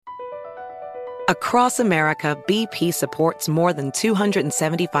Across America, BP supports more than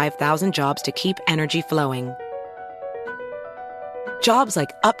 275,000 jobs to keep energy flowing. Jobs like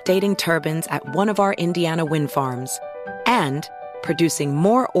updating turbines at one of our Indiana wind farms and producing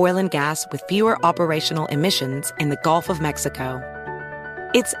more oil and gas with fewer operational emissions in the Gulf of Mexico.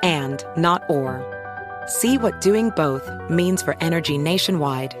 It's and, not or. See what doing both means for energy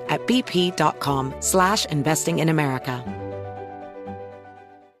nationwide at bp.com/investing in America.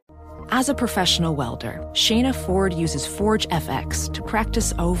 As a professional welder, Shayna Ford uses Forge FX to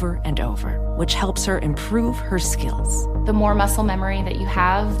practice over and over, which helps her improve her skills. The more muscle memory that you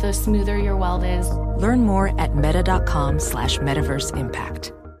have, the smoother your weld is. Learn more at meta.com/metaverse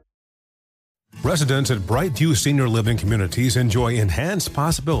impact. Residents at Brightview Senior Living Communities enjoy enhanced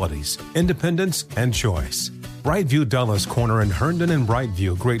possibilities, independence, and choice. Brightview Dulles Corner in Herndon and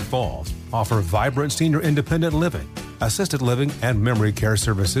Brightview Great Falls offer vibrant senior independent living, assisted living, and memory care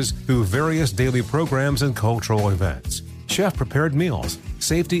services through various daily programs and cultural events. Chef-prepared meals,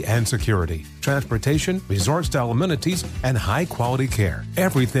 safety and security, transportation, resort-style amenities, and high-quality care.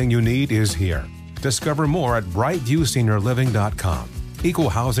 Everything you need is here. Discover more at brightviewseniorliving.com.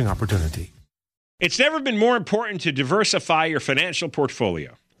 Equal housing opportunity. It's never been more important to diversify your financial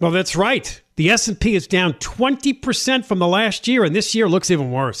portfolio. Well, that's right. The S&P is down 20% from the last year, and this year looks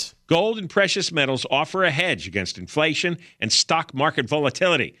even worse. Gold and precious metals offer a hedge against inflation and stock market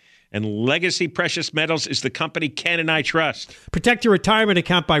volatility. And Legacy Precious Metals is the company Ken and I trust. Protect your retirement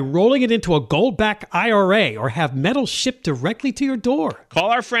account by rolling it into a gold-backed IRA or have metals shipped directly to your door. Call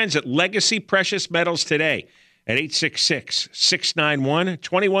our friends at Legacy Precious Metals today at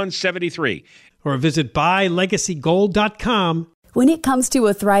 866-691-2173. Or visit buylegacygold.com. When it comes to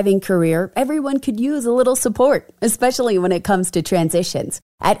a thriving career, everyone could use a little support, especially when it comes to transitions.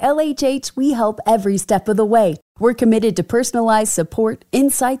 At LHH, we help every step of the way. We're committed to personalized support,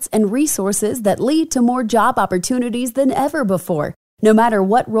 insights, and resources that lead to more job opportunities than ever before. No matter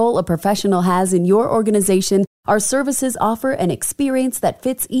what role a professional has in your organization, our services offer an experience that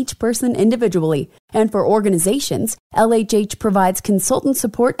fits each person individually. And for organizations, LHH provides consultant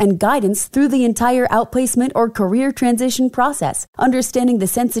support and guidance through the entire outplacement or career transition process, understanding the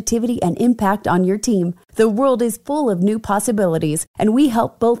sensitivity and impact on your team. The world is full of new possibilities, and we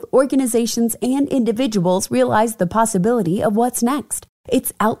help both organizations and individuals realize the possibility of what's next.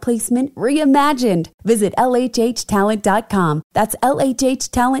 It's outplacement reimagined. Visit LHHtalent.com. That's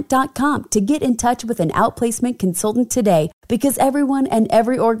LHHtalent.com to get in touch with an outplacement consultant today, because everyone and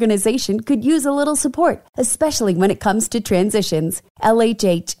every organization could use a little support, especially when it comes to transitions.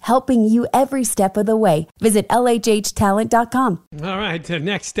 LHH, helping you every step of the way. Visit LHHtalent.com. All right,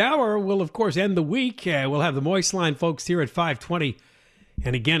 next hour, we'll, of course, end the week. We'll have the Moist Line folks here at 5:20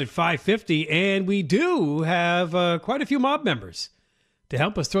 and again at 5:50. And we do have quite a few mob members to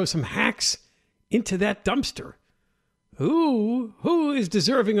help us throw some hacks into that dumpster. Who is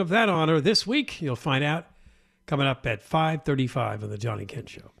deserving of that honor this week? You'll find out coming up at 5:35 on the Johnny Kent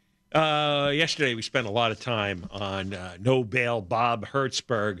Show. Yesterday, we spent a lot of time on no bail Bob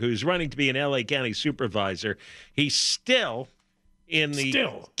Hertzberg, who's running to be an LA County supervisor. He's still in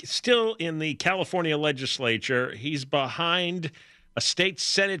the California legislature. He's behind a state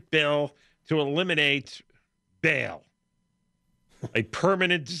Senate bill to eliminate bail. A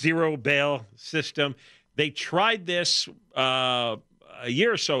permanent zero bail system. They tried this a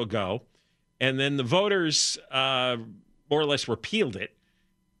year or so ago, and then the voters more or less repealed it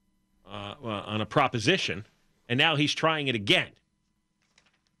on a proposition, and now he's trying it again.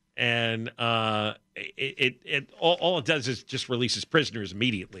 And all it does is just releases prisoners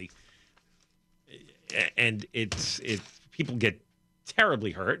immediately, and it's people get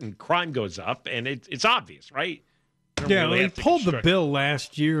terribly hurt, and crime goes up, and it's obvious, right? Yeah, they pulled the bill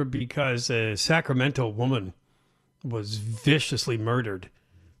last year because a Sacramento woman was viciously murdered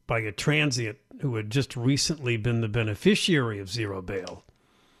by a transient who had just recently been the beneficiary of zero bail.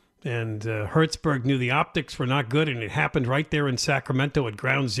 And Hertzberg knew the optics were not good, and it happened right there in Sacramento at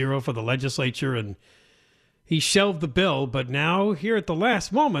ground zero for the legislature, and he shelved the bill. But now, here at the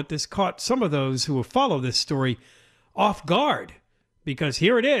last moment, this caught some of those who follow this story off guard. Because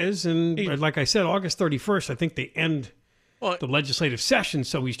here it is, and like I said, August 31st, I think they end the legislative session,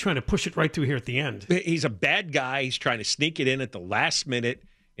 so he's trying to push it right through here at the end. He's a bad guy. He's trying to sneak it in at the last minute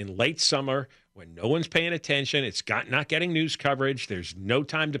in late summer when no one's paying attention. It's not getting news coverage. There's no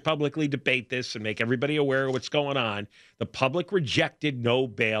time to publicly debate this and make everybody aware of what's going on. The public rejected no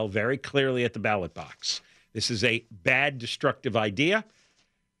bail very clearly at the ballot box. This is a bad, destructive idea,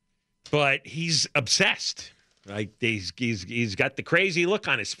 but he's obsessed. Like he's got the crazy look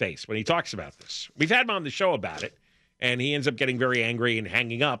on his face when he talks about this. We've had him on the show about it, and he ends up getting very angry and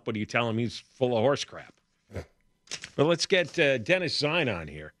hanging up when you tell him he's full of horse crap. But let's get Dennis Zine on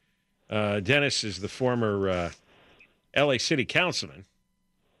here. Dennis is the former L.A. City Councilman,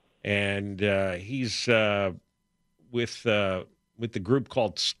 and he's with the group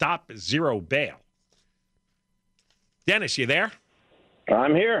called Stop Zero Bail. Dennis, you there?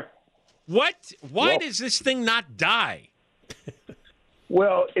 I'm here. Why does this thing not die?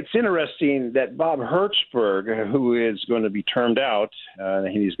 Well, it's interesting that Bob Hertzberg, who is going to be termed out,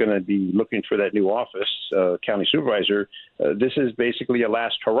 he's going to be looking for that new office, county supervisor. This is basically a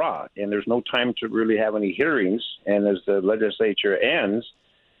last hurrah, and there's no time to really have any hearings. And as the legislature ends,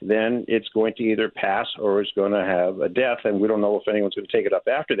 then it's going to either pass or it's going to have a death, and we don't know if anyone's going to take it up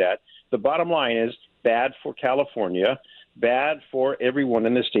after that. The bottom line is bad for California, bad for everyone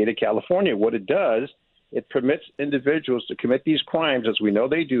in the state of California. What it does, it permits individuals to commit these crimes, as we know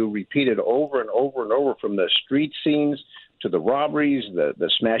they do, repeated over and over and over, from the street scenes to the robberies, the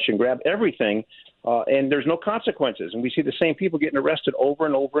smash and grab, everything, and there's no consequences. And we see the same people getting arrested over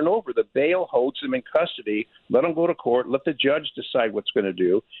and over and over. The bail holds them in custody, let them go to court, let the judge decide what's going to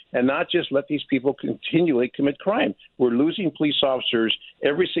do, and not just let these people continually commit crime. We're losing police officers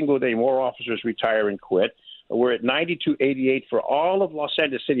every single day. More officers retire and quit. We're at 9288 for all of Los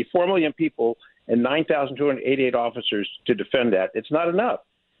Angeles City, 4 million people, and 9,288 officers to defend that. It's not enough.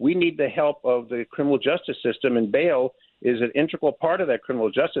 We need the help of the criminal justice system, and bail is an integral part of that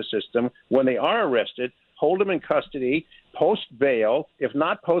criminal justice system. When they are arrested, hold them in custody, post bail. If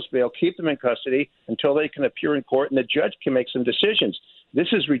not post bail, keep them in custody until they can appear in court and the judge can make some decisions. This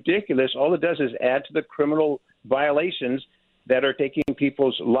is ridiculous. All it does is add to the criminal violations that are taking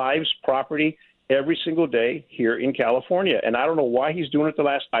people's lives, property, every single day here in California. And I don't know why he's doing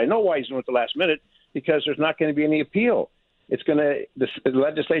it I know why he's doing it the last minute, because there's not going to be any appeal. The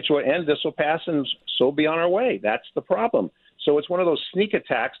legislature will end, this will pass, and so be on our way. That's the problem. So it's one of those sneak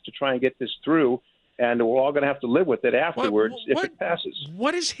attacks to try and get this through, and we're all going to have to live with it afterwards if it passes.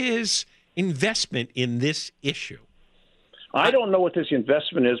 What is his investment in this issue? I don't know what this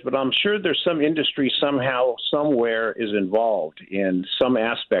investment is, but I'm sure there's some industry somehow, somewhere is involved in some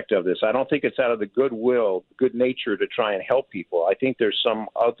aspect of this. I don't think it's out of the goodwill, good nature to try and help people. I think there's some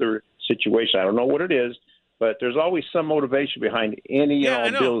other situation. I don't know what it is, but there's always some motivation behind any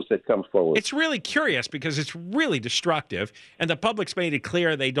and all bills that come forward. It's really curious because it's really destructive, and the public's made it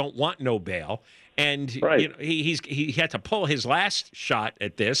clear they don't want no bail. And right. You know, he had to pull his last shot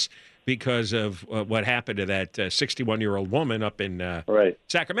at this because of what happened to that 61-year-old woman up in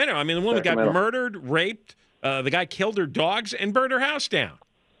Sacramento. I mean, the woman got murdered, raped. The guy killed her dogs and burned her house down.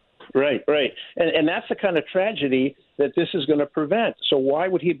 Right. And that's the kind of tragedy that this is going to prevent. So why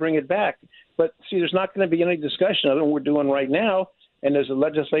would he bring it back? But, see, there's not going to be any discussion other than what we're doing right now. And as the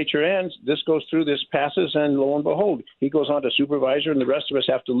legislature ends, this goes through, this passes, and lo and behold, he goes on to supervisor, and the rest of us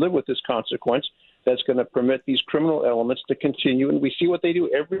have to live with this consequence that's going to permit these criminal elements to continue. And we see what they do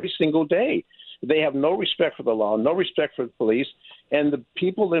every single day. They have no respect for the law, no respect for the police, and the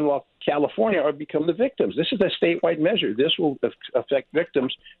people in California are become the victims. This is a statewide measure. This will affect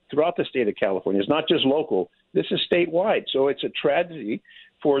victims throughout the state of California. It's not just local. This is statewide. So it's a tragedy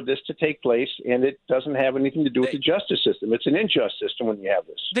for this to take place, and it doesn't have anything to do with the justice system. It's an unjust system when you have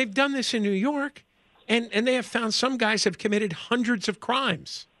this. They've done this in New York, and they have found some guys have committed hundreds of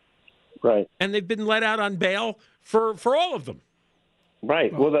crimes. Right. And they've been let out on bail for all of them.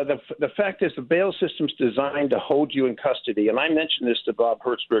 Right. Well, the fact is the bail system's designed to hold you in custody. And I mentioned this to Bob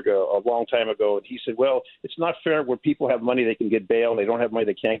Hertzberg a long time ago, and he said, well, it's not fair where people have money, they can get bail, and they don't have money,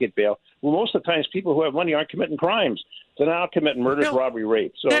 they can't get bail. Well, most of the times people who have money aren't committing crimes. They're not committing murder, robbery,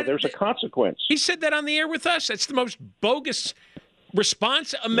 rape. So there's a consequence. He said that on the air with us. That's the most bogus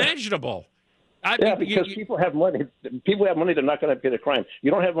response imaginable. Because people have money. People have money, they're not going to commit a crime.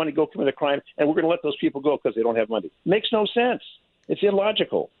 You don't have money, go commit a crime, and we're going to let those people go because they don't have money. Makes no sense. It's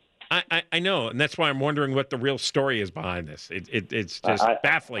illogical. I know, and that's why I'm wondering what the real story is behind this. It's just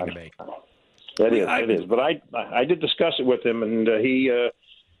baffling to me. It is. But I did discuss it with him, and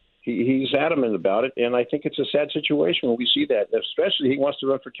he's adamant about it, and I think it's a sad situation when we see that. Especially he wants to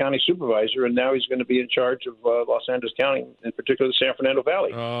run for county supervisor, and now he's going to be in charge of Los Angeles County, in particular the San Fernando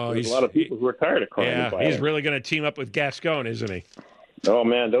Valley. There's a lot of people who are tired of crime. Yeah, he's really going to team up with Gascon, isn't he? Oh,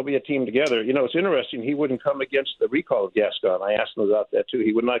 man, they'll be a team together. You know, it's interesting. He wouldn't come against the recall of Gascon. I asked him about that, too.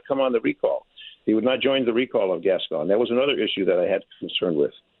 He would not come on the recall. He would not join the recall of Gascon. That was another issue that I had concern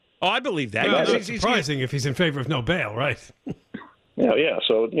with. Oh, I believe that. Well, that's surprising if he's in favor of no bail, right? Yeah.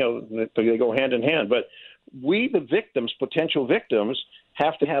 So, they go hand in hand. But we, the victims, potential victims,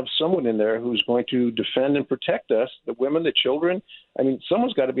 have to have someone in there who's going to defend and protect us, the women, the children. I mean,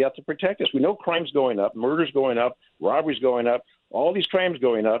 someone's got to be out to protect us. We know crime's going up, murder's going up, robbery's going up, all these crimes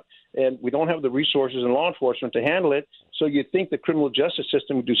going up, and we don't have the resources in law enforcement to handle it. So you'd think the criminal justice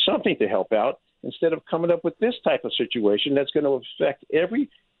system would do something to help out instead of coming up with this type of situation that's going to affect every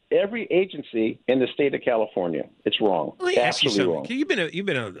agency in the state of California. It's wrong. Absolutely wrong. You've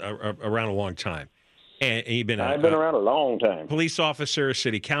been around a long time. And you've been I've been around a long time. Police officer,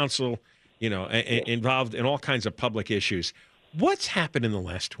 city council, involved in all kinds of public issues. What's happened in the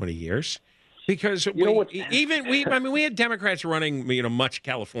last 20 years? Because we had Democrats running, much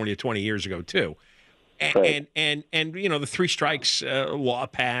California 20 years ago too. And the three strikes law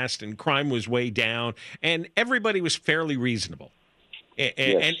passed and crime was way down and everybody was fairly reasonable.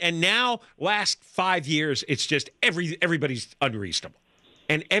 And now last 5 years, it's just everybody's unreasonable.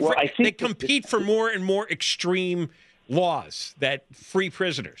 And they compete for more and more extreme laws that free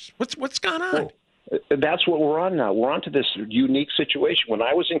prisoners. What's gone on? Well, that's what we're on now. We're on to this unique situation. When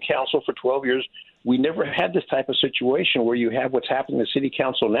I was in council for 12 years, we never had this type of situation where you have what's happening in the city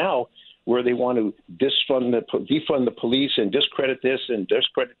council now, where they want to defund the police and discredit this and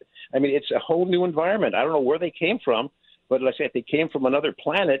discredit. I mean, it's a whole new environment. I don't know where they came from, but like I said, they came from another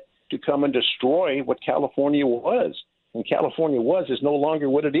planet to come and destroy what California was. And California is no longer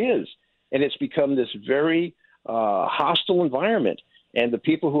what it is. And it's become this very hostile environment. And the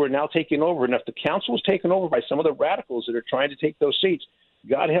people who are now taking over, and if the council is taken over by some of the radicals that are trying to take those seats,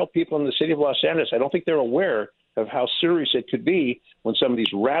 God help people in the city of Los Angeles. I don't think they're aware of how serious it could be when some of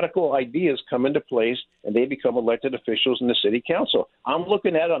these radical ideas come into place and they become elected officials in the city council. I'm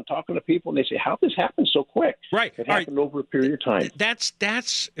looking at it, I'm talking to people, and they say, how did this happen so quick? Right. It happened over a period of time. That's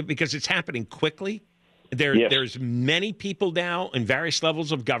because it's happening quickly. There's many people now in various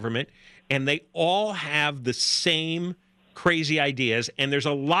levels of government, and they all have the same crazy ideas, and there's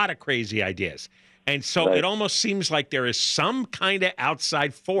a lot of crazy ideas. And so It almost seems like there is some kind of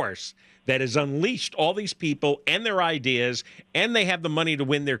outside force that has unleashed all these people and their ideas, and they have the money to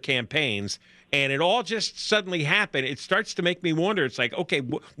win their campaigns, and it all just suddenly happened. It starts to make me wonder. It's like, okay,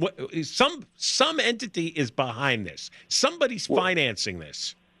 some entity is behind this. Somebody's financing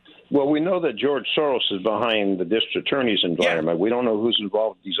this. Well, we know that George Soros is behind the district attorney's environment. Yeah. We don't know who's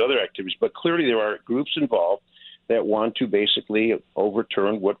involved with these other activities, but clearly there are groups involved that want to basically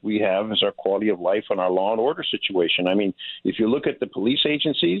overturn what we have as our quality of life and our law and order situation. I mean, if you look at the police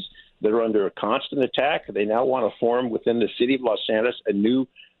agencies, they're under a constant attack. They now want to form within the city of Los Angeles a new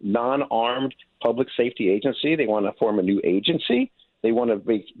non-armed public safety agency. They want to form a new agency. They want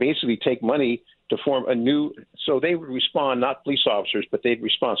to basically take money to form a new, so they would respond, not police officers, but they'd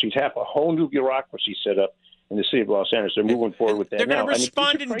respond. So you'd have a whole new bureaucracy set up in the city of Los Angeles. They're moving forward with that now. They're going to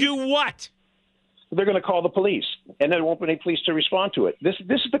respond and do what? They're going to call the police, and there won't be any police to respond to it. This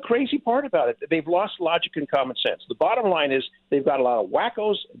is the crazy part about it. They've lost logic and common sense. The bottom line is they've got a lot of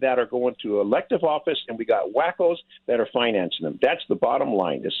wackos that are going to elective office, and we got wackos that are financing them. That's the bottom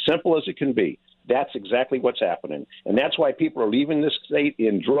line, as simple as it can be. That's exactly what's happening, and that's why people are leaving this state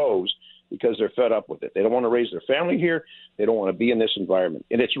in droves, because they're fed up with it. They don't want to raise their family here. They don't want to be in this environment.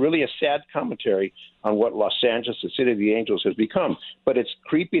 And it's really a sad commentary on what Los Angeles, the city of the angels, has become. But it's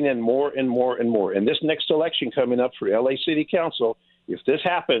creeping in more and more and more. And this next election coming up for LA City Council, if this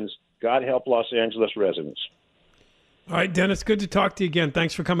happens, God help Los Angeles residents. All right, Dennis, good to talk to you again.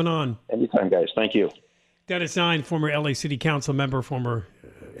 Thanks for coming on. Anytime, guys. Thank you. Dennis Nine, former LA City Council member, former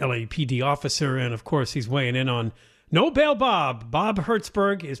LAPD officer, and of course he's weighing in on No Bail Bob. Bob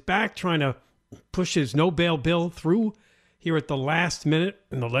Hertzberg is back trying to push his no bail bill through here at the last minute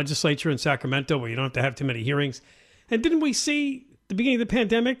in the legislature in Sacramento, where you don't have to have too many hearings. And didn't we see at the beginning of the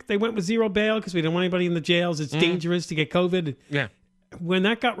pandemic, they went with zero bail because we don't want anybody in the jails. It's dangerous to get COVID. Yeah. When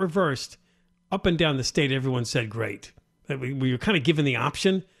that got reversed, up and down the state, everyone said, great. That we were kind of given the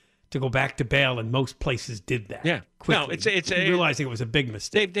option to go back to bail, and most places did that. Yeah, quickly, no, it's realizing it was a big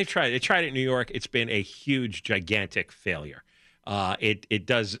mistake. They tried. They tried it in New York. It's been a huge, gigantic failure. It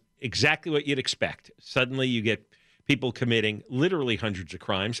does exactly what you'd expect. Suddenly, you get people committing literally hundreds of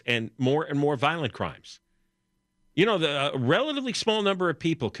crimes and more violent crimes. You know, the relatively small number of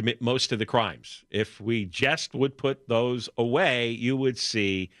people commit most of the crimes. If we just would put those away, you would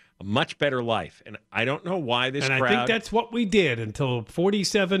see a much better life. And I don't know why this crowd... And I think that's what we did until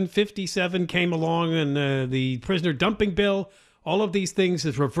 47, 57 came along, and the prisoner dumping bill. All of these things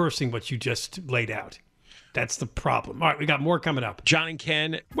is reversing what you just laid out. That's the problem. All right, we got more coming up. John and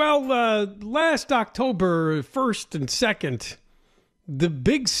Ken. Well, last October 1st and 2nd, the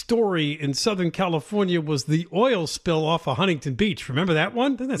big story in Southern California was the oil spill off of Huntington Beach. Remember that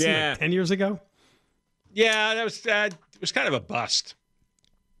one? Didn't that seem like 10 years ago? Yeah, that was it was kind of a bust.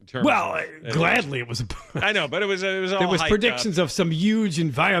 Gladly it was. I know, but it was all. There was predictions of some huge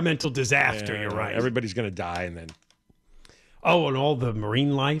environmental disaster. Yeah, you're right. Everybody's going to die, and then. Oh, and all the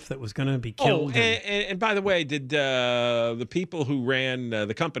marine life that was going to be killed. Oh, and by the way, did the people who ran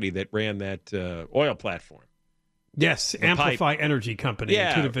the company that ran that oil platform? Yes, Amplify Energy Company,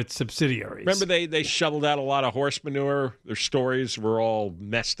 and two of its subsidiaries. Remember they shoveled out a lot of horse manure? Their stories were all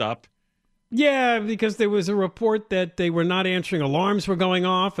messed up. Yeah, because there was a report that they were not answering alarms were going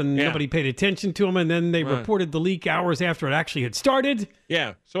off, and nobody paid attention to them, and then they reported the leak hours after it actually had started.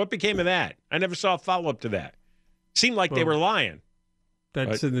 Yeah, so what became of that? I never saw a follow-up to that. Seemed like they were lying.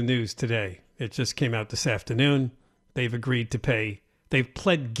 That's in the news today. It just came out this afternoon. They've agreed to pay. They've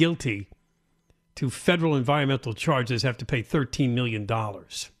pled guilty to federal environmental charges, have to pay $13 million.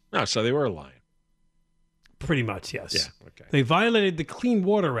 Oh, so they were lying. Pretty much, yes. Yeah, okay. They violated the Clean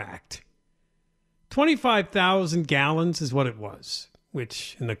Water Act. 25,000 gallons is what it was,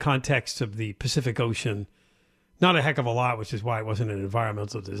 which in the context of the Pacific Ocean, not a heck of a lot, which is why it wasn't an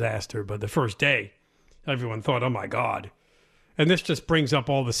environmental disaster. But the first day, everyone thought, oh, my God. And this just brings up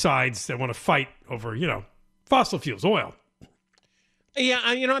all the sides that want to fight over, fossil fuels, oil. Yeah,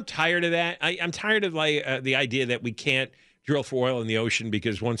 I'm tired of that. I'm tired of the idea that we can't drill for oil in the ocean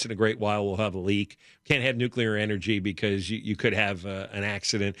because once in a great while we'll have a leak. Can't have nuclear energy because you could have an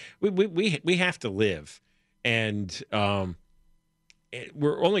accident. We have to live, and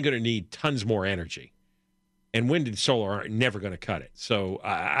we're only going to need tons more energy. And wind and solar are never going to cut it. So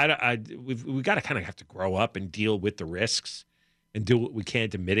we've got to kind of have to grow up and deal with the risks and do what we can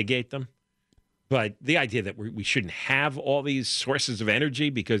to mitigate them. But the idea that we shouldn't have all these sources of energy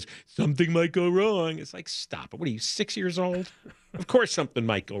because something might go wrong, it's like, stop it. What are you, 6 years old? Of course something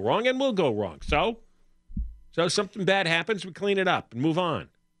might go wrong and will go wrong. So something bad happens, we clean it up and move on.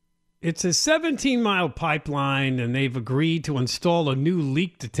 It's a 17-mile pipeline, and they've agreed to install a new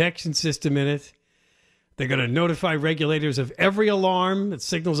leak detection system in it. They're going to notify regulators of every alarm that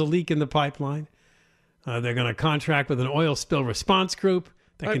signals a leak in the pipeline. They're going to contract with an oil spill response group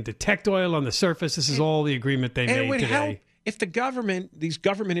that can detect oil on the surface. This is all the agreement they made today. It would help if these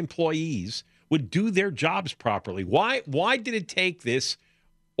government employees would do their jobs properly. Why did it take this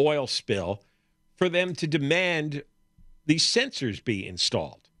oil spill for them to demand these sensors be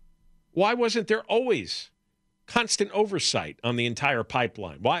installed? Why wasn't there always constant oversight on the entire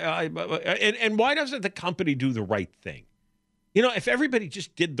pipeline? Why doesn't the company do the right thing? If everybody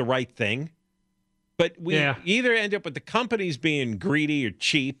just did the right thing. But we either end up with the companies being greedy or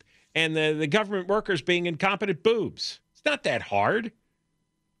cheap and the government workers being incompetent boobs. It's not that hard.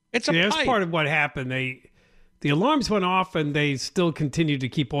 It's a pipe. That's part of what happened. The alarms went off and they still continued to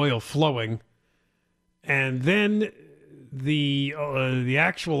keep oil flowing. And then the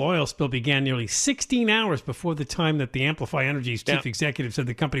actual oil spill began nearly 16 hours before the time that the Amplify Energy's chief executive said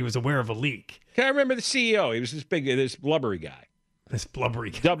the company was aware of a leak. I remember the CEO. He was this blubbery guy. This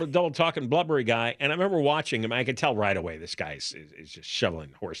blubbery guy. Double talking blubbery guy. And I remember watching him. I could tell right away this guy is just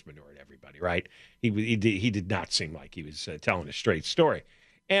shoveling horse manure at everybody, right? He did not seem like he was telling a straight story.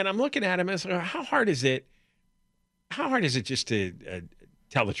 And I'm looking at him and I was like, how hard is it just to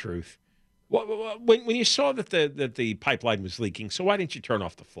tell the truth? When you saw that the pipeline was leaking, so why didn't you turn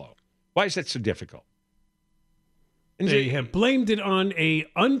off the flow? Why is that so difficult? They have blamed it on a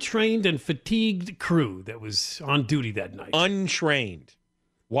untrained and fatigued crew that was on duty that night. Untrained.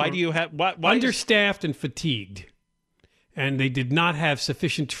 Why do you have... Why understaffed and fatigued. And they did not have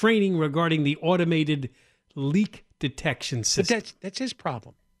sufficient training regarding the automated leak detection system. But that's his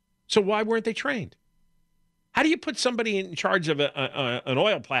problem. So why weren't they trained? How do you put somebody in charge of an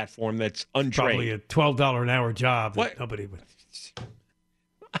oil platform that's untrained? Probably a $12 an hour job that nobody would...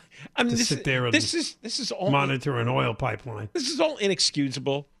 sit there and this is all monitor an oil pipeline. This is all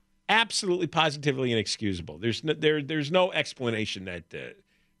inexcusable, absolutely, positively inexcusable. There's no explanation that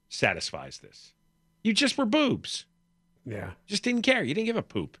satisfies this. You just were boobs. Yeah, just didn't care. You didn't give a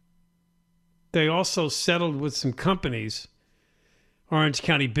poop. They also settled with some companies, Orange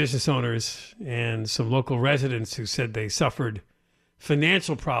County business owners, and some local residents who said they suffered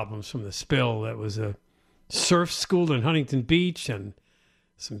financial problems from the spill. That was a surf school in Huntington Beach and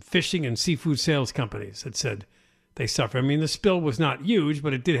some fishing and seafood sales companies that said they suffer. I mean, the spill was not huge,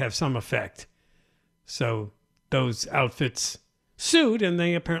 but it did have some effect. So those outfits sued, and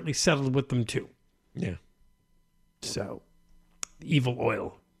they apparently settled with them too. Yeah. So, evil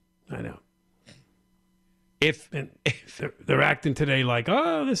oil. I know. If they're acting today like,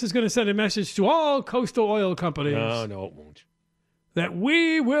 oh, this is going to send a message to all coastal oil companies. No, it won't. That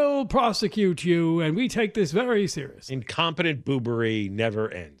we will prosecute you, and we take this very serious. Incompetent boobery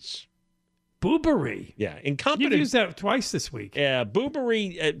never ends. Boobery. Yeah, You've incompetent. used that twice this week. Yeah,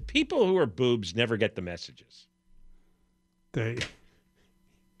 boobery. People who are boobs never get the messages.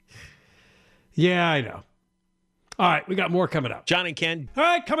 Yeah, I know. All right, we got more coming up. John and Ken. All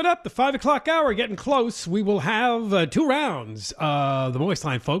right, coming up, the 5 o'clock hour, getting close. We will have 2 rounds. The Moist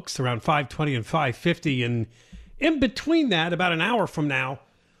Line, folks, around 5:20 and 5:50. And in between that, about an hour from now,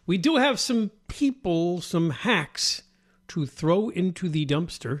 we do have some people, some hacks to throw into the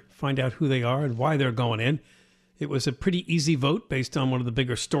dumpster, find out who they are and why they're going in. It was a pretty easy vote based on one of the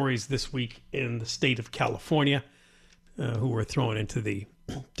bigger stories this week in the state of California, who were thrown into the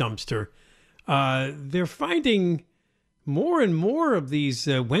dumpster. They're finding more and more of these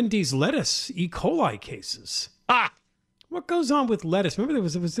Wendy's lettuce E. coli cases. What goes on with lettuce? Remember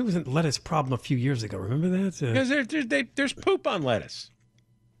there was a lettuce problem a few years ago. Remember that? Because there's poop on lettuce.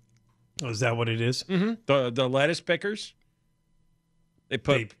 Oh, is that what it is? Mm-hmm. The lettuce pickers. They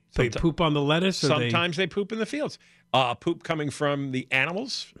poop on the lettuce? Or sometimes they poop in the fields. Poop coming from the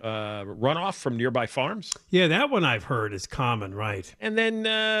animals, runoff from nearby farms. Yeah, that one I've heard is common, right? And then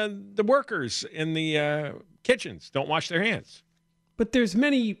the workers in the kitchens don't wash their hands. But there's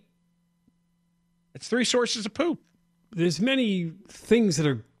many... It's 3 sources of poop. There's many things that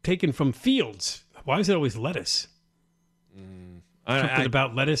are taken from fields. Why is it always lettuce? Something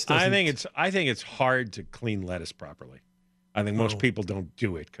about lettuce doesn't... I think it's hard to clean lettuce properly. I think most people don't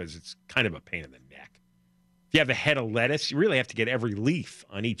do it because it's kind of a pain in the neck. If you have a head of lettuce, you really have to get every leaf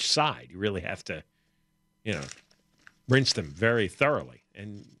on each side. You really have to, rinse them very thoroughly.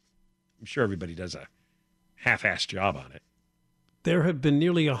 And I'm sure everybody does a half-assed job on it. There have been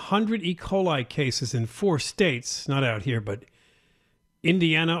nearly 100 E. coli cases in 4 states, not out here, but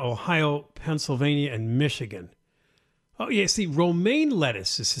Indiana, Ohio, Pennsylvania, and Michigan. Oh, yeah, see, romaine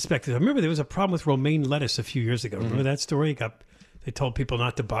lettuce is suspected. I remember there was a problem with romaine lettuce a few years ago. Remember that story? They told people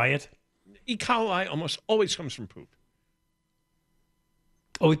not to buy it. E. coli almost always comes from poop.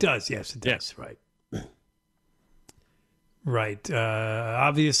 Oh, it does. Yes, it does. Yeah. Right. Right.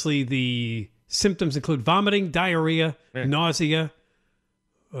 Obviously, the symptoms include vomiting, diarrhea, nausea.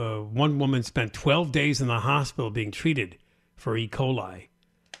 One woman spent 12 days in the hospital being treated for E. coli.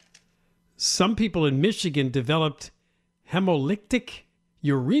 Some people in Michigan developed hemolytic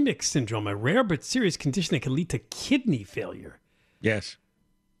uremic syndrome, a rare but serious condition that can lead to kidney failure. Yes.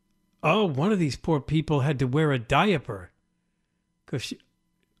 Oh, one of these poor people had to wear a diaper because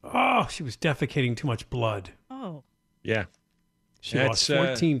she was defecating too much blood. Oh. Yeah. She lost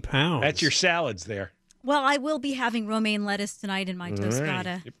 14 pounds. That's your salads there. Well, I will be having romaine lettuce tonight in my tostada.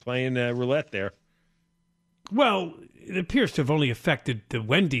 Right. You're playing roulette there. Well, it appears to have only affected the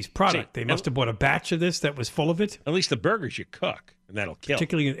Wendy's product. They must have bought a batch of this that was full of it. At least the burgers you cook, and that'll kill.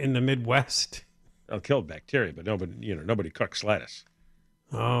 Particularly in the Midwest. That'll kill bacteria, but nobody cooks lettuce.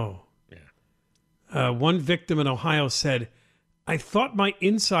 Oh. Yeah. One victim in Ohio said, I thought my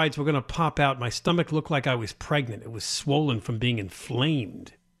insides were going to pop out. My stomach looked like I was pregnant. It was swollen from being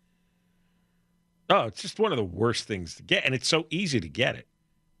inflamed. Oh, it's just one of the worst things to get, and it's so easy to get it.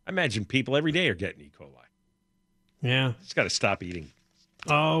 I imagine people every day are getting E. coli. Yeah. Just got to stop eating.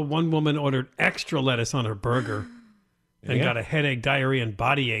 Oh, one woman ordered extra lettuce on her burger and got a headache, diarrhea, and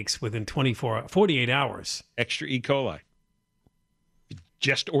body aches within 48 hours. Extra E. coli. You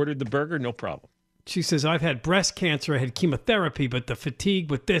just ordered the burger, no problem. She says, I've had breast cancer, I had chemotherapy, but the fatigue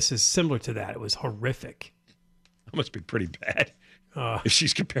with this is similar to that. It was horrific. That must be pretty bad if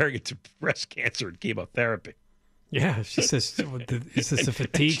she's comparing it to breast cancer and chemotherapy. Yeah, she says, is this the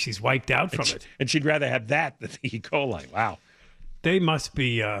fatigue? She's wiped out from it. And she'd rather have that than the E. coli. Wow. They must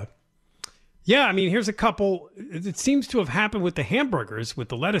be, yeah, I mean, here's a couple. It seems to have happened with the hamburgers with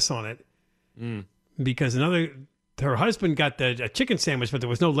the lettuce on it. Because her husband got a chicken sandwich, but there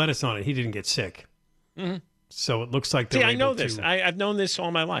was no lettuce on it. He didn't get sick. Mm-hmm. So it looks like they're I know this. I've known this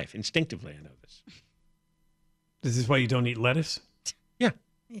all my life. Instinctively, I know this. This is why you don't eat lettuce? Yeah.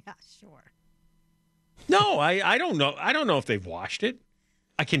 Yeah, sure. No, I don't know. I don't know if they've washed it.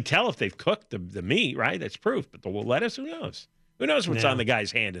 I can tell if they've cooked the meat, right? That's proof. But the lettuce, who knows? Who knows what's on the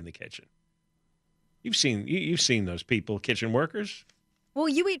guy's hand in the kitchen? You've seen those people, kitchen workers. Well,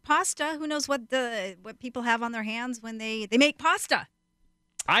 you eat pasta. Who knows what people have on their hands when they make pasta?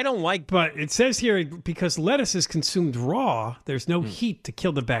 I don't like. But it says here because lettuce is consumed raw, there's no heat to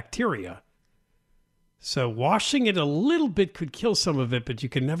kill the bacteria. So washing it a little bit could kill some of it, but you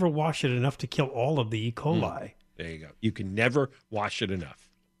can never wash it enough to kill all of the E. coli. There you go. You can never wash it enough.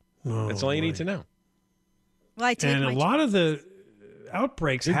 Oh, that's all you need to know. Well, and a lot of the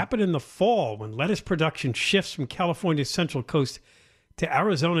outbreaks happen in the fall when lettuce production shifts from California's Central Coast to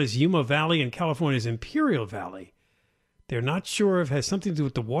Arizona's Yuma Valley and California's Imperial Valley. They're not sure if it has something to do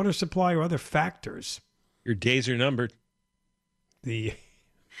with the water supply or other factors. Your days are numbered. The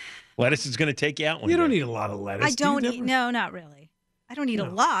lettuce is going to take you out one You don't day. eat a lot of lettuce. I don't eat. No, not really. I don't eat a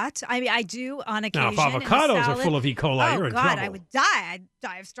lot. I mean, I do on occasion. Now, if avocados are full of E. coli, you're in God, trouble. I would die. I'd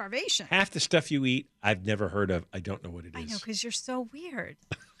die of starvation. Half the stuff you eat, I've never heard of. I don't know what it is. I know, because you're so weird.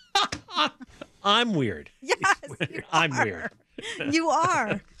 I'm weird. Yes, you I'm are. weird. You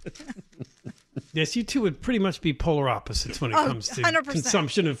are. Yes, you two would pretty much be polar opposites when it comes to 100%.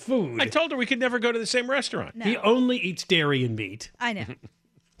 consumption of food. I told her we could never go to the same restaurant. No. He only eats dairy and meat. I know.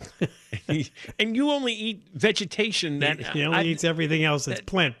 And you only eat vegetation that He only eats everything else that's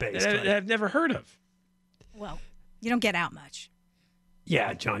plant-based. that I've never heard of. Well, you don't get out much.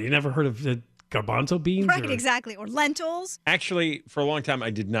 Yeah, John, you never heard of the garbanzo beans? Right, or- exactly. Or lentils. Actually, for a long time,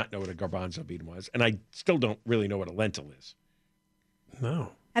 I did not know what a garbanzo bean was, and I still don't really know what a lentil is.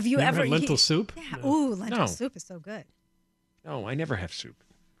 No. Have you Never ever had lentil soup? Yeah. Ooh, lentil No. soup is so good. No, I never have soup.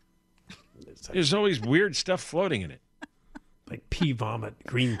 There's always weird stuff floating in it. Like pea vomit,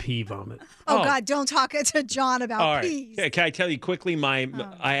 green pea vomit. Oh, God, don't talk to John about All right. peas. Can I tell you quickly?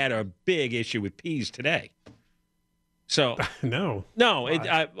 I had a big issue with peas today. So No.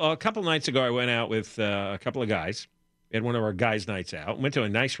 a couple nights ago, I went out with a couple of guys. We had one of our guys' nights out. Went to a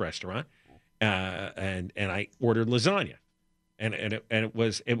nice restaurant, and I ordered lasagna, and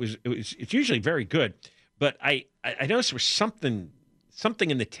it's usually very good, but I noticed there was something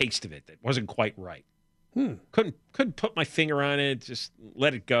in the taste of it that wasn't quite right. Couldn't put my finger on it. Just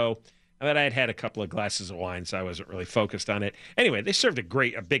let it go. And then I had a couple of glasses of wine, so I wasn't really focused on it. Anyway, they served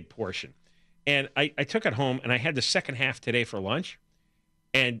a big portion. And I took it home, and I had the second half today for lunch.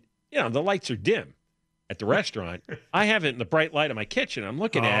 And, the lights are dim at the restaurant. I have it in the bright light of my kitchen. I'm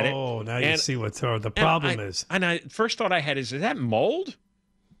looking at it. Oh, now you see what the problem is. And I first thought I had is that mold?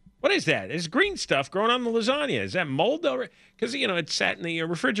 What is that? There's green stuff growing on the lasagna. Is that mold? Because, it sat in the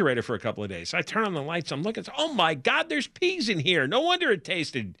refrigerator for a couple of days. So I turn on the lights. I'm looking. Oh, my God, there's peas in here. No wonder it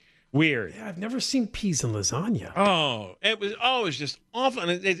tasted weird. Yeah, I've never seen peas in lasagna. It was just awful.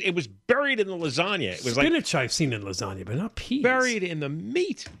 And it was buried in the lasagna. It was Spinach I've seen in lasagna, but not peas. buried in the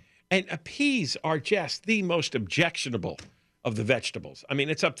meat. And peas are just the most objectionable of the vegetables. I mean,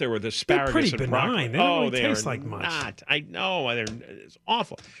 it's up there with asparagus. They're pretty and benign. broccoli. They don't really they taste are like much. Not. I know. It's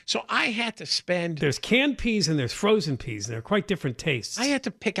awful. So I had to spend. There's canned peas and there's frozen peas, and they're quite different tastes. I had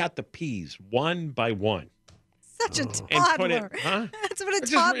to pick out the peas one by one. Such a And put toddler. it, huh? That's what a It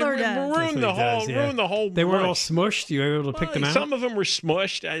just toddler does. That's ruined what the it does, whole. yeah. Ruined the whole. They weren't all lunch. smushed. You were able to pick them out. Some of them were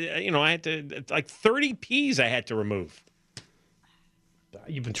smushed. I had to like 30 peas. I had to remove.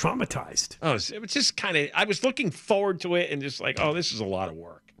 You've been traumatized. Oh, it was just kind of. I was looking forward to it, and just like, oh, this is a lot of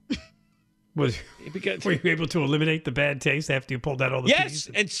work. Were you able to eliminate the bad taste after you pulled out all the peas? Yes,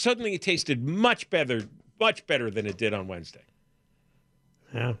 and suddenly it tasted much better than it did on Wednesday.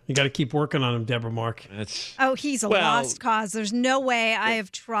 Yeah, you got to keep working on him, Deborah Mark. He's a lost cause. There's no way I have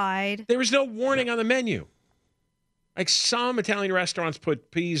tried. There was no warning on the menu. Like some Italian restaurants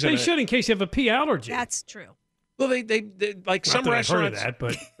put peas in They should in case you have a pea allergy. That's true. Well, they like Not some that I've heard of restaurants that,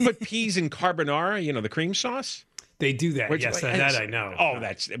 but put peas in carbonara, the cream sauce. They do that. Which, Yes, like, that I know. Oh,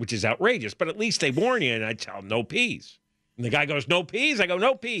 which is outrageous. But at least they warn you, and I tell them no peas. And the guy goes, no peas? I go,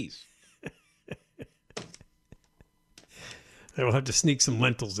 no peas. They will have to sneak some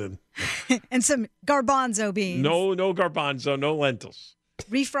lentils in. And some garbanzo beans. No garbanzo, no lentils.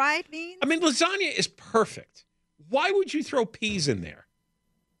 Refried beans? I mean, lasagna is perfect. Why would you throw peas in there?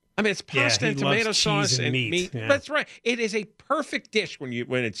 I mean, it's pasta and tomato sauce and meat. Yeah. That's right. It is a perfect dish when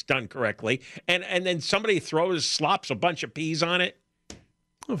it's done correctly. And then somebody slops a bunch of peas on it.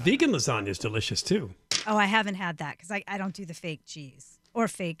 Oh, vegan lasagna is delicious too. Oh, I haven't had that because I don't do the fake cheese or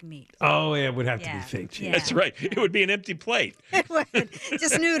fake meat. Oh, yeah, it would have to be fake cheese. Yeah. That's right. It would be an empty plate. It would.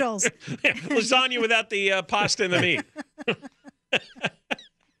 Just noodles. Lasagna without the pasta and the meat.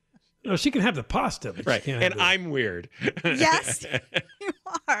 No, she can have the pasta. But Right. she can't And have the... I'm weird. Yes, you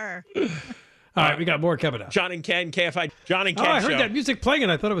are. All right, we got more coming up. John and Ken, KFI. John and Ken I show. heard that music playing,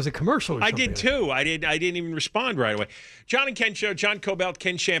 and I thought it was a commercial or I something. did too. I didn't even respond right away. John and Ken show. John Cobelt,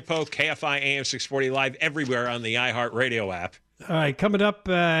 Ken Shampoo, KFI AM 640 live everywhere on the iHeartRadio app. All right, coming up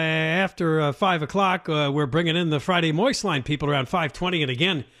after 5 o'clock, we're bringing in the Friday Moist Line people around 5:20 and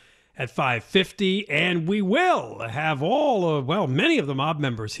again at 5:50. And we will have many of the mob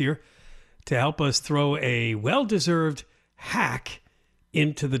members here to help us throw a well-deserved hack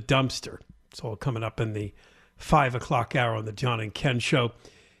into the dumpster. It's all coming up in the 5 o'clock hour on the John and Ken show.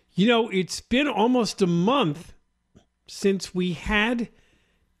 It's been almost a month since we had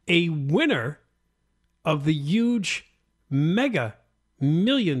a winner of the huge mega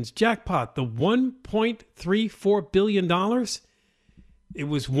millions jackpot, the $1.34 billion. It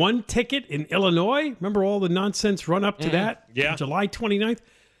was one ticket in Illinois. Remember all the nonsense run up to that? Yeah. July 29th.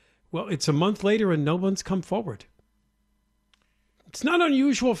 Well, it's a month later and no one's come forward. It's not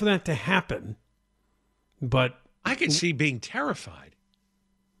unusual for that to happen, but I can see being terrified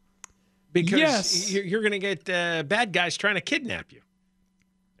because you're going to get bad guys trying to kidnap you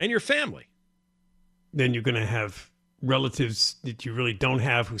and your family. Then you're going to have relatives that you really don't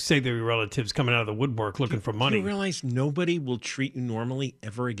have who say they're your relatives coming out of the woodwork looking for money. Do you realize nobody will treat you normally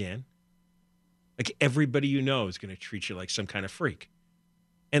ever again? Like everybody you know is going to treat you like some kind of freak.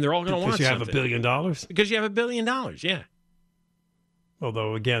 And they're all going to want something. Because you have $1 billion? Because you have $1 billion, yeah.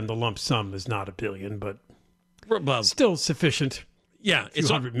 Although, again, the lump sum is not $1 billion, but well, still sufficient. Yeah. It's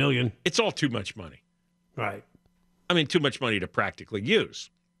 $100 million. It's all too much money. Right. I mean, too much money to practically use.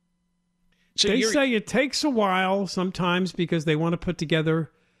 So they say it takes a while sometimes because they want to put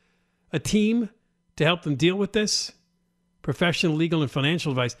together a team to help them deal with this. Professional, legal, and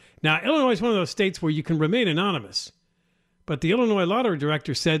financial advice. Now, Illinois is one of those states where you can remain anonymous. But the Illinois lottery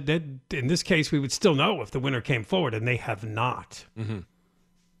director said that in this case, we would still know if the winner came forward, and they have not. Mm-hmm.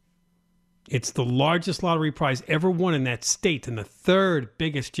 It's the largest lottery prize ever won in that state and the third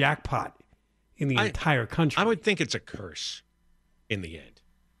biggest jackpot in the entire country. I would think it's a curse in the end.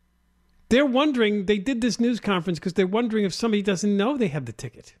 They're wondering, they did this news conference because they're wondering if somebody doesn't know they have the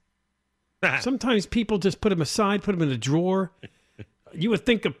ticket. Sometimes people just put them aside, put them in a drawer. You would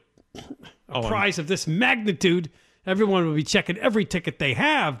think a prize of this magnitude, everyone would be checking every ticket they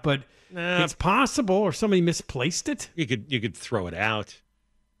have, but it's possible, or somebody misplaced it. You could throw it out.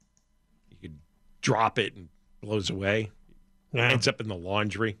 You could drop it and it blows away. Yeah. Ends up in the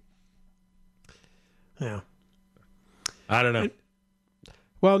laundry. Yeah. I don't know.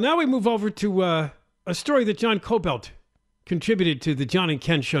 Well, now we move over to a story that John Cobelt contributed to the John and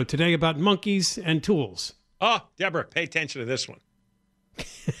Ken show today about monkeys and tools. Oh, Deborah, pay attention to this one.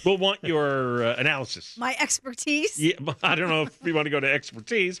 We'll want your analysis. My expertise? Yeah, I don't know if we want to go to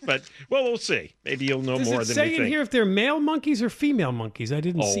expertise, but we'll see. Maybe you'll know more than we think. Does it say in here if they're male monkeys or female monkeys? I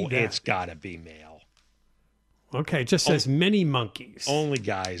didn't see that. It's got to be male. Okay, it just says many monkeys. Only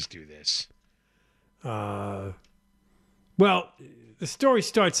guys do this. Well, the story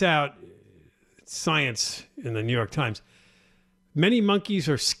starts out, science in the New York Times. Many monkeys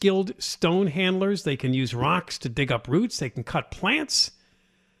are skilled stone handlers. They can use rocks to dig up roots. They can cut plants.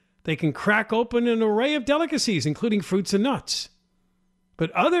 They can crack open an array of delicacies, including fruits and nuts.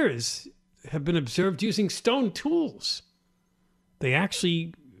 But others have been observed using stone tools. They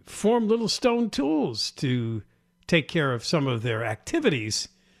actually form little stone tools to take care of some of their activities.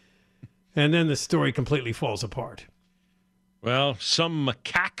 And then the story completely falls apart. Well, some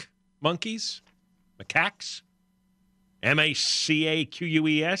macaques,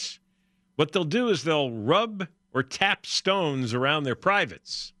 M-A-C-A-Q-U-E-S, what they'll do is they'll rub or tap stones around their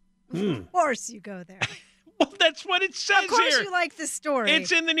privates. Of course you go there. Well, that's what it says here. Of course you like the story.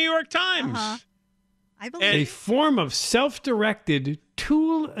 It's in the New York Times. Uh-huh. I believe a form of self-directed,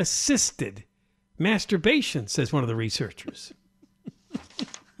 tool-assisted masturbation, says one of the researchers.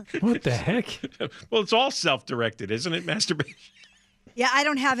 What the heck? Well, it's all self-directed, isn't it, masturbation? Yeah, I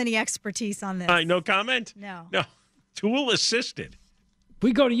don't have any expertise on this. No comment? No. Tool-assisted.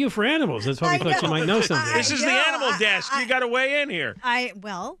 We go to you for animals. That's why we thought you might know something. This is the animal desk. You got to weigh in here.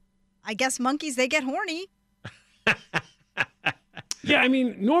 I guess monkeys, they get horny. Yeah, I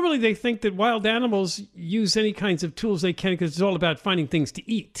mean, normally they think that wild animals use any kinds of tools they can because it's all about finding things to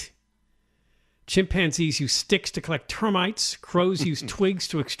eat. Chimpanzees use sticks to collect termites. Crows use twigs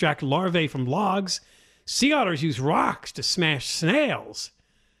to extract larvae from logs. Sea otters use rocks to smash snails.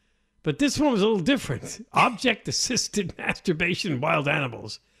 But this one was a little different. Object-assisted masturbation in wild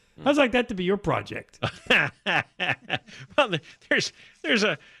animals. I'd like that to be your project. Well, there's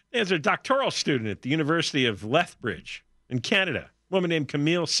a doctoral student at the University of Lethbridge in Canada, a woman named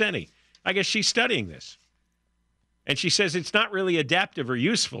Camille Senni. I guess she's studying this. And she says it's not really adaptive or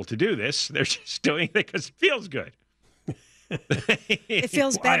useful to do this. They're just doing it because it feels good. It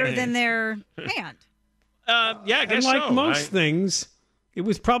feels better than their hand. Yeah, I guess so. And like most things, it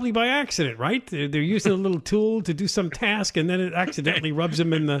was probably by accident, right? They're using a little tool to do some task, and then it accidentally rubs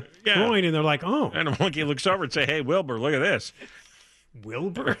them in the groin, and they're like, oh. And a monkey looks over and say, hey, Wilbur, look at this.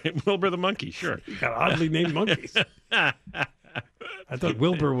 Wilbur? Wilbur the monkey, sure. You got oddly named monkeys. I thought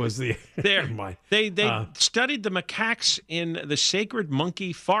Wilbur was the... They studied the macaques in the Sacred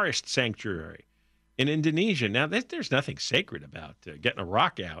Monkey Forest Sanctuary in Indonesia. Now, there's nothing sacred about getting a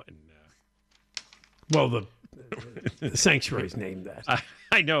rock out. And well, the sanctuary's named that.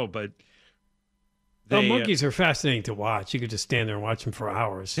 I know, but monkeys are fascinating to watch. You could just stand there and watch them for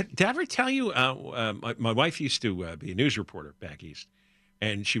hours. Did I ever tell you, my wife used to be a news reporter back east,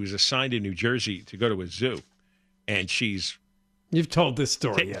 and she was assigned in New Jersey to go to a zoo, and You've told this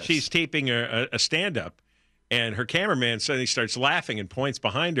story, yes. She's taping a stand-up, and her cameraman suddenly starts laughing and points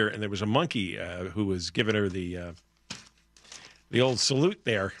behind her, and there was a monkey who was giving her the old salute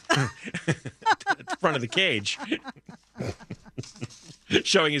there at the front of the cage.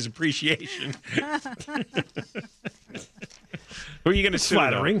 Showing his appreciation. Who are you going to sue?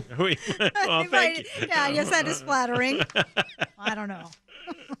 Flattering. Well, thank you. Yeah, yes, that is flattering. I don't know.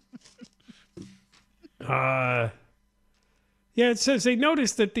 Yeah, it says they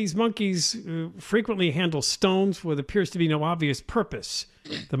noticed that these monkeys frequently handle stones with appears to be no obvious purpose.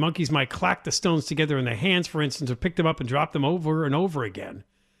 The monkeys might clack the stones together in their hands, for instance, or pick them up and drop them over and over again.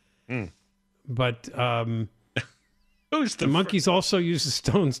 But the monkeys also use the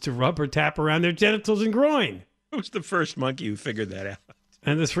stones to rub or tap around their genitals and groin. Who's the first monkey who figured that out?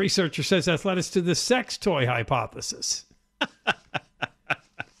 And this researcher says that led us to the sex toy hypothesis.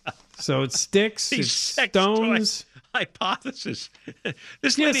 So it's sticks, it's stones. Hypothesis.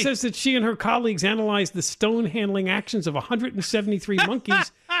 This lady says that she and her colleagues analyzed the stone handling actions of 173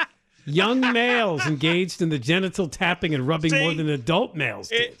 monkeys, young males engaged in the genital tapping and rubbing more than adult males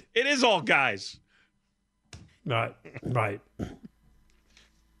did. It is all guys. Right.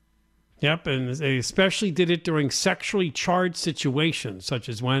 Yep, and they especially did it during sexually charged situations, such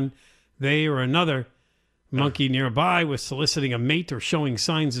as when they or another monkey nearby was soliciting a mate or showing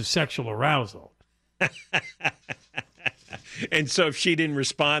signs of sexual arousal. And so if she didn't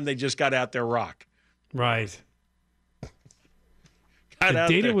respond, they just got out their rock. Right. The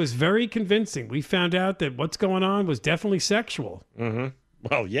data was very convincing. We found out that what's going on was definitely sexual. Mm-hmm.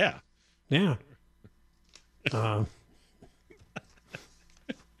 Well, yeah. Yeah.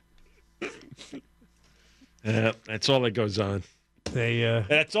 That's all that goes on.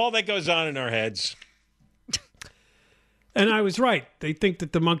 That's all that goes on in our heads. And I was right. They think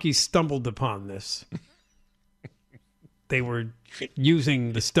that the monkeys stumbled upon this. They were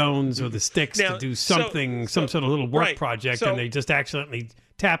using the stones or the sticks to do something, some sort of little work project, and they just accidentally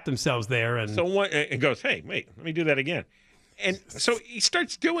tapped themselves there. And so one goes, "Hey, mate, let me do that again." And so he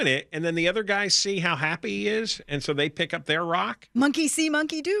starts doing it, and then the other guys see how happy he is, and so they pick up their rock. Monkey see,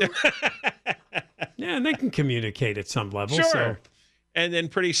 monkey do. Yeah, and they can communicate at some level. Sure. So. And then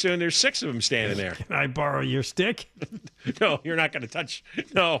pretty soon there's 6 of them standing there. Can I borrow your stick? No, you're not going to touch.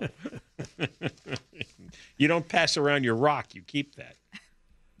 No. You don't pass around your rock. You keep that.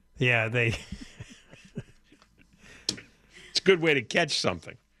 Yeah, It's a good way to catch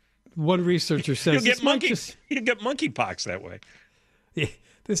something. One researcher says you get monkeypox that way. Yeah,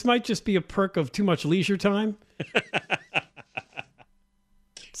 this might just be a perk of too much leisure time.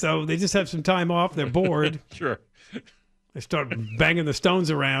 So they just have some time off. They're bored. Sure. They start banging the stones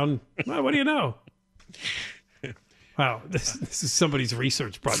around. Well, what do you know? Wow, this is somebody's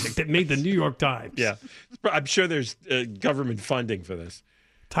research project that made the New York Times. Yeah, I'm sure there's government funding for this.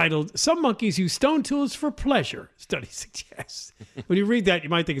 Titled, "Some Monkeys Use Stone Tools for Pleasure," study suggests. When you read that, you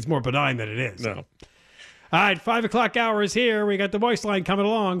might think it's more benign than it is. No. All right, 5 o'clock hour is here. We got the voice line coming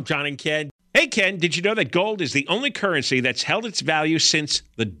along. John and Ken. Hey, Ken, did you know that gold is the only currency that's held its value since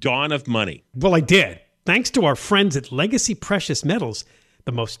the dawn of money? Well, I did. Thanks to our friends at Legacy Precious Metals,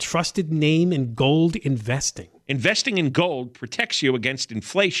 the most trusted name in gold investing. Investing in gold protects you against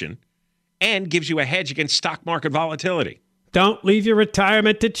inflation and gives you a hedge against stock market volatility. Don't leave your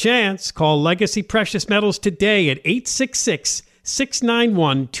retirement to chance. Call Legacy Precious Metals today at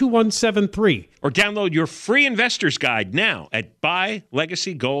 866-691-2173. Or download your free investor's guide now at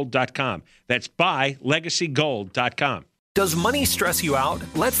buylegacygold.com. That's buylegacygold.com. Does money stress you out?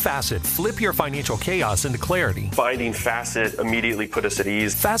 Let Facet flip your financial chaos into clarity. Finding Facet immediately put us at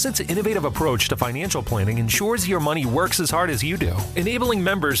ease. Facet's innovative approach to financial planning ensures your money works as hard as you do, enabling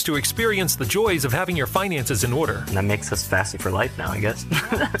members to experience the joys of having your finances in order. And that makes us Facet for life now, I guess.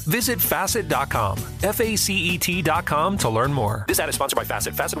 Visit Facet.com, FACET.com to learn more. This ad is sponsored by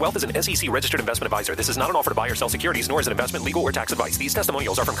Facet. Facet Wealth is an SEC registered investment advisor. This is not an offer to buy or sell securities, nor is it investment, legal, or tax advice. These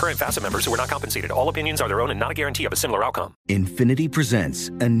testimonials are from current Facet members who are not compensated. All opinions are their own and not a guarantee of a similar outcome. Infiniti presents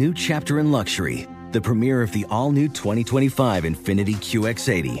a new chapter in luxury, the premiere of the all-new 2025 Infiniti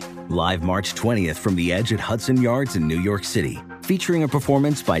QX80, live March 20th from the Edge at Hudson Yards in New York City, featuring a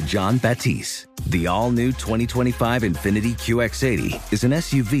performance by John Batiste. The all-new 2025 Infiniti QX80 is an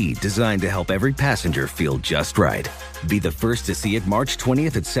SUV designed to help every passenger feel just right. Be the first to see it March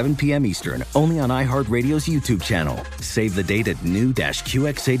 20th at 7 p.m. Eastern, only on iHeartRadio's YouTube channel. Save the date at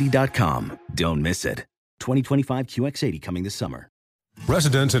new-QX80.com. Don't miss it. 2025 QX80 coming this summer.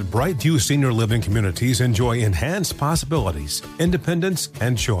 Residents at Brightview Senior Living Communities enjoy enhanced possibilities, independence,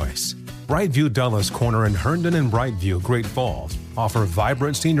 and choice. Brightview Dulles Corner in Herndon and Brightview, Great Falls, offer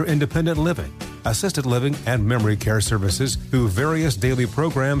vibrant senior independent living, assisted living, and memory care services through various daily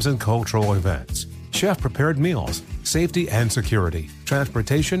programs and cultural events. Chef-prepared meals, safety and security,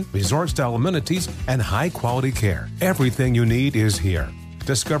 transportation, resort-style amenities, and high-quality care. Everything you need is here.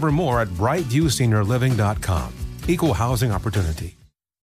 Discover more at brightviewseniorliving.com. Equal housing opportunity.